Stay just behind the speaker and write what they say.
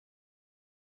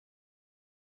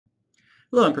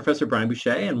Hello, I'm Professor Brian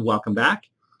Bushee, and welcome back.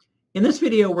 In this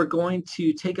video, we're going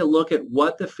to take a look at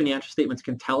what the financial statements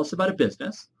can tell us about a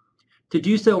business. To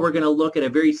do so, we're going to look at a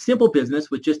very simple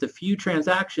business with just a few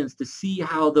transactions to see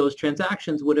how those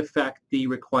transactions would affect the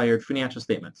required financial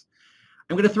statements.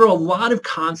 I'm going to throw a lot of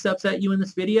concepts at you in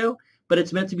this video, but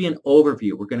it's meant to be an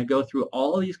overview. We're going to go through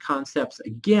all of these concepts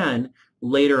again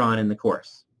later on in the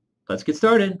course. Let's get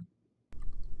started.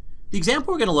 The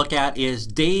example we're going to look at is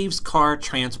Dave's car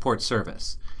transport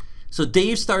service. So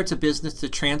Dave starts a business to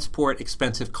transport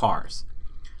expensive cars.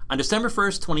 On December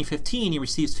 1st, 2015, he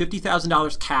receives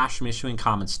 $50,000 cash from issuing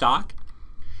common stock.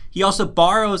 He also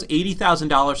borrows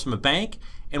 $80,000 from a bank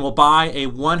and will buy a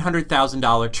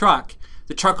 $100,000 truck.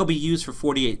 The truck will be used for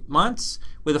 48 months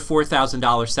with a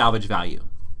 $4,000 salvage value.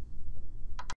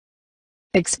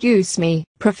 Excuse me,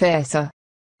 Professor.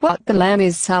 What the lamb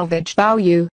is salvage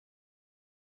value?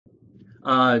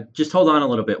 Just hold on a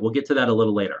little bit. We'll get to that a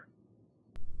little later.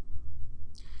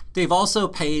 Dave also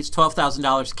pays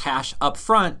 $12,000 cash up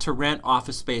front to rent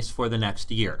office space for the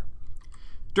next year.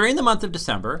 During the month of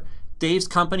December, Dave's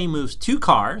company moves 2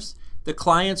 cars. The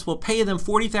clients will pay them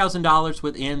 $40,000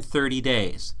 within 30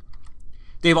 days.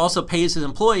 Dave also pays his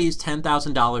employees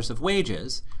 $10,000 of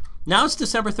wages. Now it's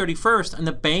December 31st and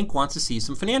the bank wants to see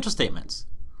some financial statements.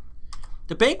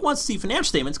 The bank wants to see financial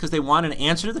statements because they want an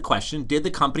answer to the question, did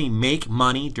the company make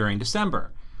money during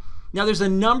December? Now there's a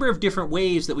number of different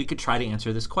ways that we could try to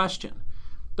answer this question.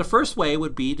 The first way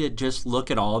would be to just look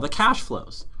at all of the cash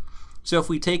flows. So if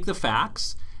we take the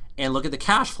facts and look at the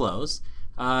cash flows,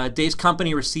 Dave's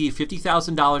company received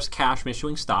 $50,000 cash from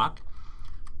issuing stock,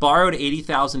 borrowed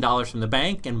 $80,000 from the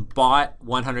bank and bought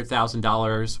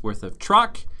 $100,000 worth of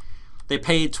truck. They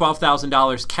paid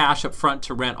 $12,000 cash up front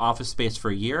to rent office space for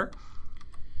a year.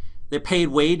 They paid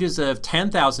wages of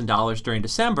 $10,000 during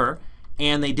December,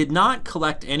 and they did not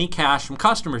collect any cash from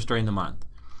customers during the month.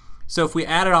 So if we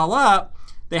add it all up,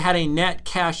 they had a net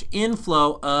cash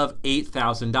inflow of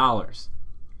 $8,000.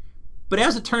 But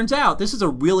as it turns out, this is a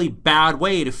really bad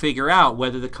way to figure out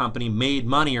whether the company made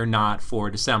money or not for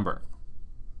December.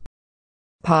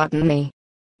 Pardon me.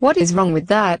 What is wrong with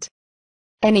that?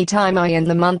 Anytime I end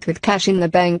the month with cash in the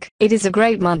bank, it is a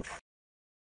great month.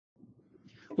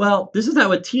 Well, this is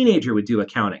how a teenager would do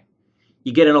accounting.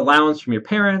 You get an allowance from your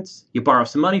parents, you borrow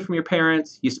some money from your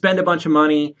parents, you spend a bunch of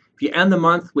money. If you end the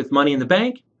month with money in the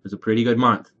bank, it was a pretty good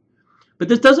month. But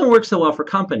this doesn't work so well for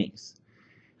companies.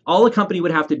 All a company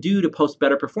would have to do to post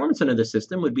better performance under the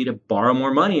system would be to borrow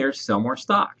more money or sell more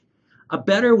stock. A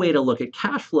better way to look at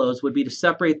cash flows would be to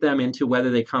separate them into whether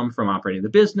they come from operating the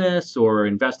business or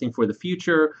investing for the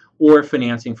future or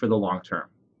financing for the long term.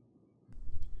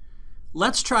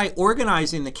 Let's try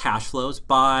organizing the cash flows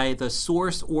by the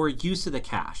source or use of the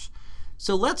cash.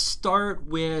 So let's start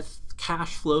with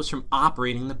cash flows from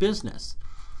operating the business.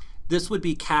 This would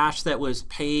be cash that was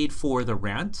paid for the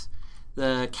rent,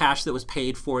 the cash that was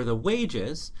paid for the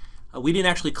wages. We didn't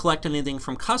actually collect anything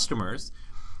from customers.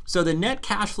 So the net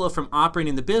cash flow from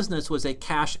operating the business was a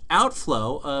cash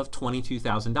outflow of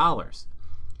 $22,000.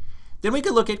 Then we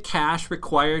could look at cash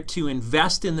required to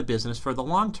invest in the business for the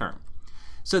long term.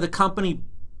 So the company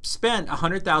spent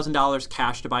 $100,000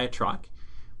 cash to buy a truck,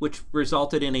 which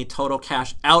resulted in a total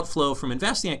cash outflow from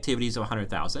investing activities of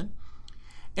 $100,000.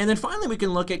 And then finally, we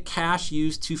can look at cash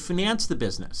used to finance the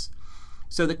business.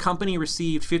 So the company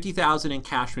received $50,000 in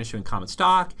cash from issuing common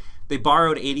stock. They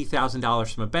borrowed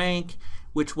 $80,000 from a bank,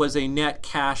 which was a net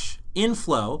cash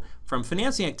inflow from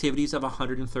financing activities of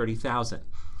 $130,000.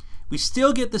 We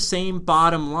still get the same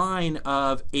bottom line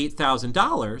of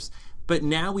 $8,000, but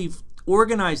now we've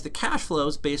organize the cash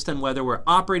flows based on whether we're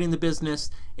operating the business,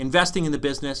 investing in the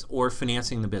business, or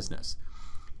financing the business.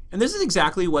 And this is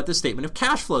exactly what the statement of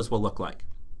cash flows will look like.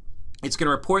 It's going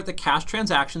to report the cash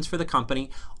transactions for the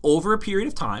company over a period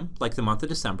of time, like the month of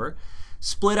December,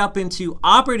 split up into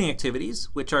operating activities,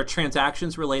 which are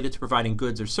transactions related to providing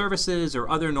goods or services or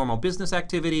other normal business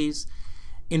activities,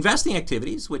 investing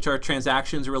activities, which are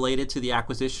transactions related to the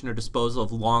acquisition or disposal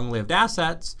of long-lived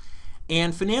assets,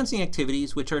 and financing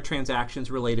activities, which are transactions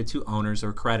related to owners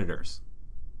or creditors.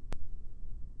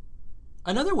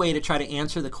 Another way to try to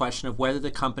answer the question of whether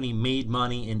the company made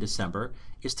money in December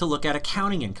is to look at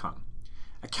accounting income.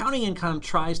 Accounting income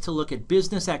tries to look at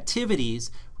business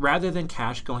activities rather than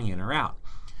cash going in or out.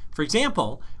 For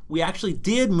example, we actually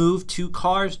did move 2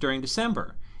 cars during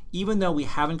December. Even though we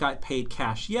haven't got paid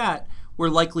cash yet, we're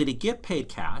likely to get paid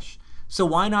cash. So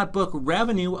why not book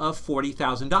revenue of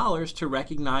 $40,000 to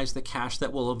recognize the cash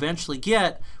that we'll eventually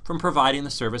get from providing the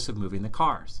service of moving the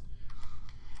cars?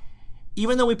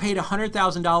 Even though we paid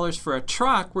 $100,000 for a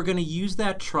truck, we're going to use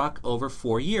that truck over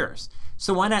 4 years.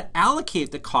 So why not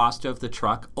allocate the cost of the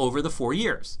truck over the 4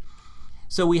 years?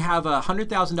 So we have a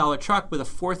 $100,000 truck with a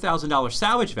 $4,000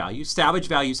 salvage value. Salvage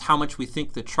value is how much we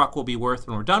think the truck will be worth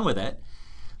when we're done with it.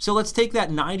 So let's take that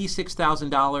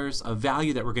 $96,000 of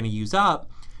value that we're going to use up,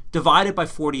 divide it by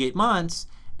 48 months,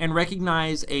 and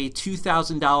recognize a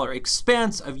 $2,000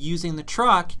 expense of using the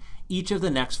truck each of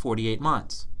the next 48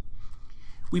 months.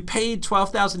 We paid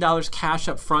 $12,000 cash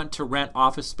up front to rent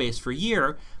office space for a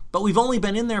year, but we've only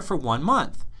been in there for 1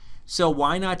 month. So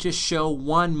why not just show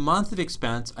 1 month of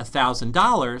expense,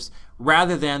 $1,000,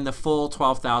 rather than the full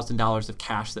 $12,000 of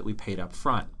cash that we paid up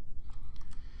front?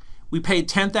 We paid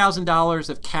 $10,000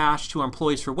 of cash to our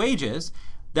employees for wages.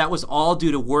 That was all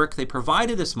due to work they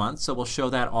provided this month, so we'll show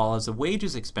that all as a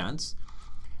wages expense.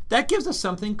 That gives us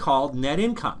something called net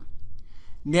income.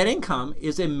 Net income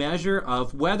is a measure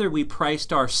of whether we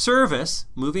priced our service,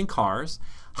 moving cars,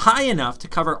 high enough to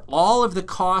cover all of the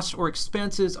costs or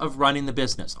expenses of running the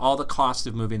business, all the costs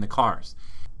of moving the cars.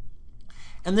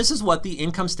 And this is what the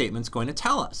income statement is going to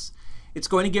tell us. It's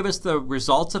going to give us the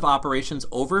results of operations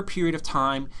over a period of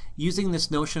time using this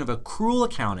notion of accrual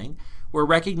accounting, where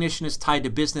recognition is tied to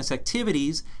business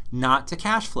activities, not to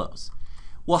cash flows.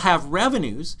 We'll have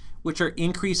revenues, which are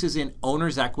increases in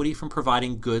owner's equity from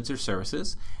providing goods or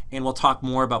services, and we'll talk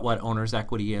more about what owner's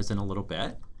equity is in a little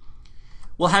bit.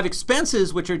 We'll have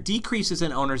expenses, which are decreases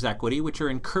in owner's equity, which are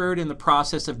incurred in the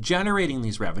process of generating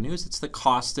these revenues. It's the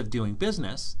cost of doing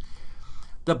business.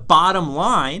 The bottom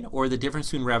line, or the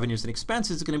difference between revenues and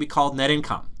expenses, is going to be called net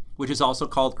income, which is also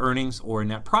called earnings or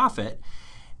net profit.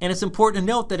 And it's important to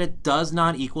note that it does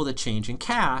not equal the change in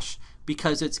cash,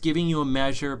 because it's giving you a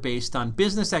measure based on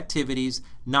business activities,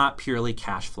 not purely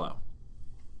cash flow.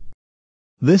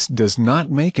 This does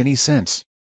not make any sense.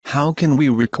 How can we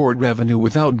record revenue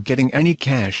without getting any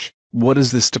cash? What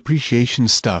is this depreciation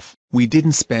stuff? We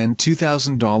didn't spend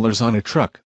 $2,000 on a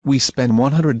truck. We spent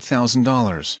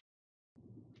 $100,000.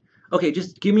 Okay,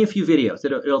 just give me a few videos.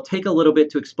 It'll take a little bit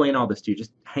to explain all this to you.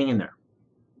 Just hang in there.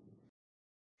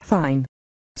 Fine.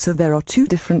 So there are 2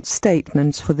 different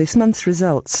statements for this month's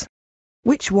results.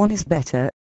 Which one is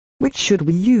better? Which should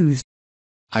we use?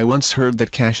 I once heard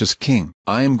that cash is king.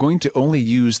 I am going to only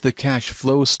use the cash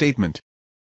flow statement.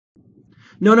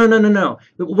 No.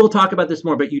 We'll talk about this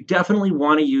more, but you definitely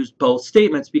want to use both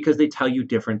statements because they tell you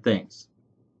different things.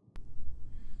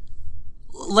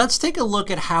 Let's take a look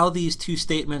at how these 2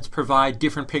 statements provide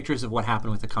different pictures of what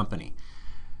happened with the company.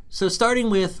 So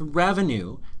starting with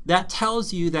revenue, that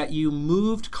tells you that you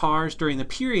moved cars during the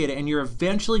period and you're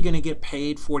eventually going to get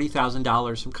paid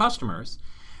 $40,000 from customers,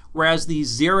 whereas the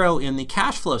 0 in the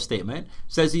cash flow statement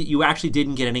says that you actually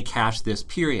didn't get any cash this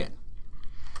period.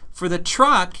 For the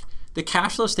truck, the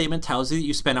cash flow statement tells you that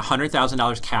you spent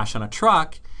 $100,000 cash on a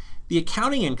truck. The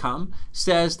accounting income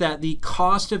says that the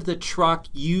cost of the truck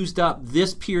used up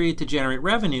this period to generate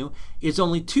revenue is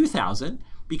only $2,000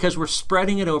 because we're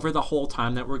spreading it over the whole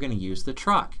time that we're going to use the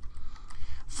truck.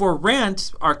 For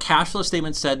rent, our cash flow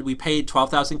statement said we paid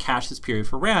 $12,000 cash this period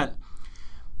for rent,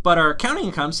 but our accounting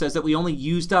income says that we only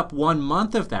used up 1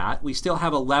 month of that. We still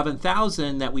have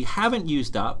 $11,000 that we haven't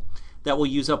used up that we'll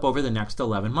use up over the next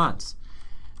 11 months.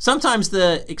 Sometimes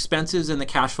the expenses and the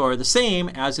cash flow are the same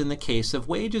as in the case of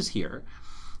wages here,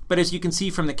 but as you can see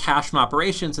from the cash from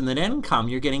operations and the net income,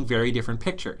 you're getting very different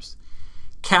pictures.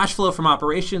 Cash flow from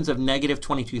operations of negative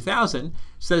 $22,000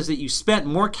 says that you spent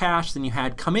more cash than you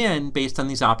had come in based on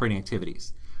these operating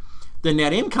activities. The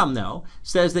net income, though,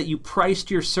 says that you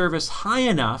priced your service high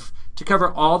enough to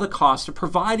cover all the costs of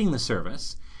providing the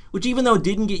service, which even though it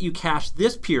didn't get you cash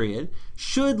this period,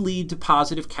 should lead to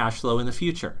positive cash flow in the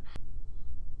future.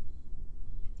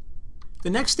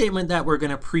 The next statement that we're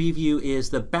going to preview is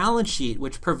the balance sheet,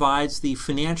 which provides the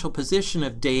financial position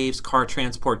of Dave's car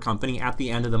transport company at the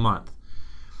end of the month.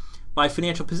 By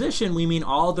financial position, we mean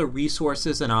all the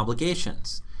resources and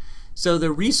obligations. So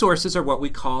the resources are what we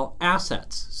call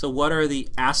assets. So what are the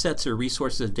assets or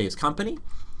resources of Dave's company?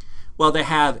 Well, they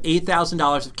have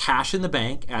 $8,000 of cash in the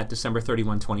bank at December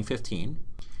 31, 2015.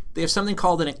 They have something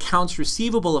called an accounts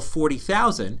receivable of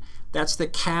 $40,000. That's the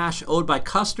cash owed by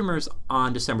customers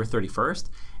on December 31st.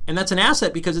 And that's an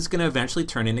asset because it's going to eventually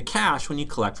turn into cash when you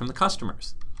collect from the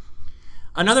customers.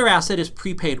 Another asset is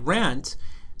prepaid rent.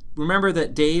 Remember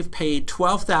that Dave paid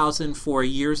 $12,000 for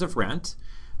years of rent.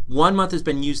 1 month has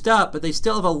been used up, but they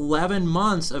still have 11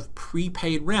 months of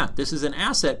prepaid rent. This is an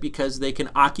asset because they can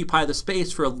occupy the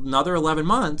space for another 11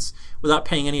 months without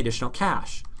paying any additional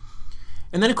cash.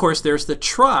 And then, of course, there's the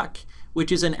truck,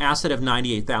 which is an asset of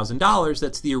 $98,000.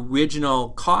 That's the original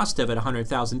cost of it,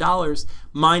 $100,000,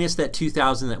 minus that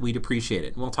 $2,000 that we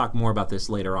depreciated. And we'll talk more about this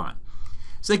later on.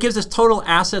 So that gives us total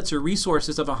assets or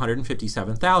resources of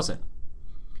 $157,000.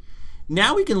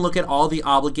 Now we can look at all the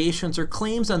obligations or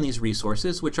claims on these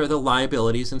resources, which are the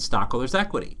liabilities and stockholders'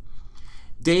 equity.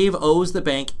 Dave owes the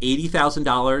bank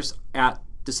 $80,000 at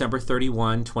December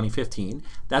 31, 2015.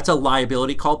 That's a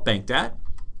liability called bank debt.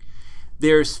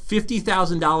 There's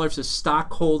 $50,000 of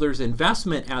stockholders'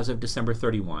 investment as of December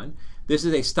 31. This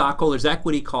is a stockholders'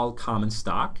 equity called common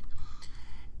stock.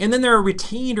 And then there are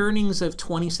retained earnings of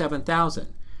 $27,000.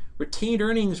 Retained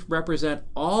earnings represent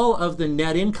all of the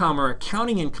net income or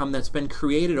accounting income that's been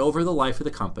created over the life of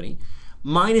the company,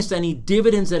 minus any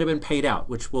dividends that have been paid out,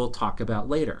 which we'll talk about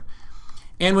later.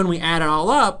 And when we add it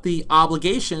all up, the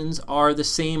obligations are the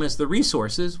same as the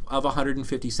resources of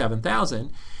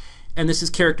 $157,000. And this is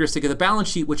characteristic of the balance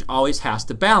sheet, which always has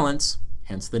to balance,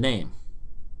 hence the name.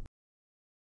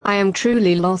 I am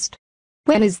truly lost.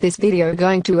 When is this video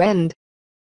going to end?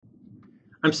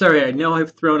 I'm sorry, I know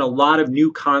I've thrown a lot of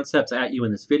new concepts at you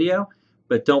in this video,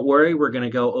 but don't worry, we're going to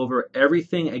go over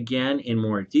everything again in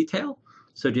more detail.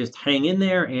 So just hang in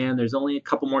there, and there's only a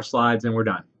couple more slides and we're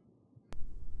done.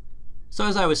 So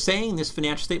as I was saying, this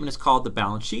financial statement is called the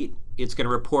balance sheet. It's going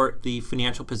to report the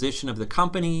financial position of the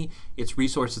company, its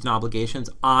resources and obligations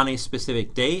on a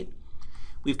specific date.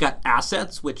 We've got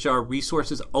assets, which are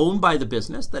resources owned by the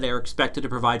business that are expected to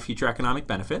provide future economic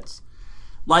benefits.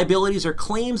 Liabilities are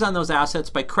claims on those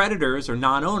assets by creditors or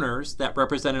non-owners that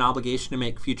represent an obligation to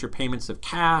make future payments of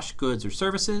cash, goods, or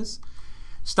services.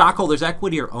 Stockholders'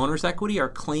 equity or owner's equity are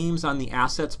claims on the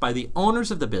assets by the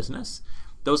owners of the business.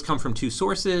 Those come from two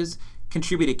sources: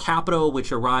 contributed capital,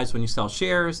 which arise when you sell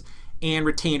shares, and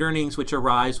retained earnings, which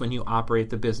arise when you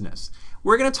operate the business.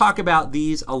 We're going to talk about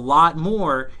these a lot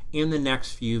more in the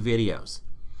next few videos.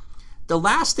 The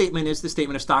last statement is the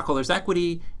statement of stockholders'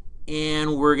 equity,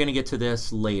 and we're going to get to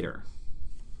this later.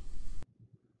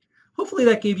 Hopefully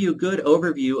that gave you a good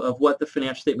overview of what the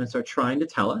financial statements are trying to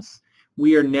tell us.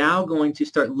 We are now going to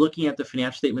start looking at the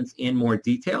financial statements in more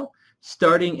detail,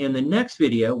 starting in the next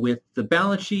video with the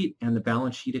balance sheet and the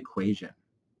balance sheet equation.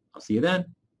 I'll see you then.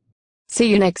 See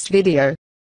you next video.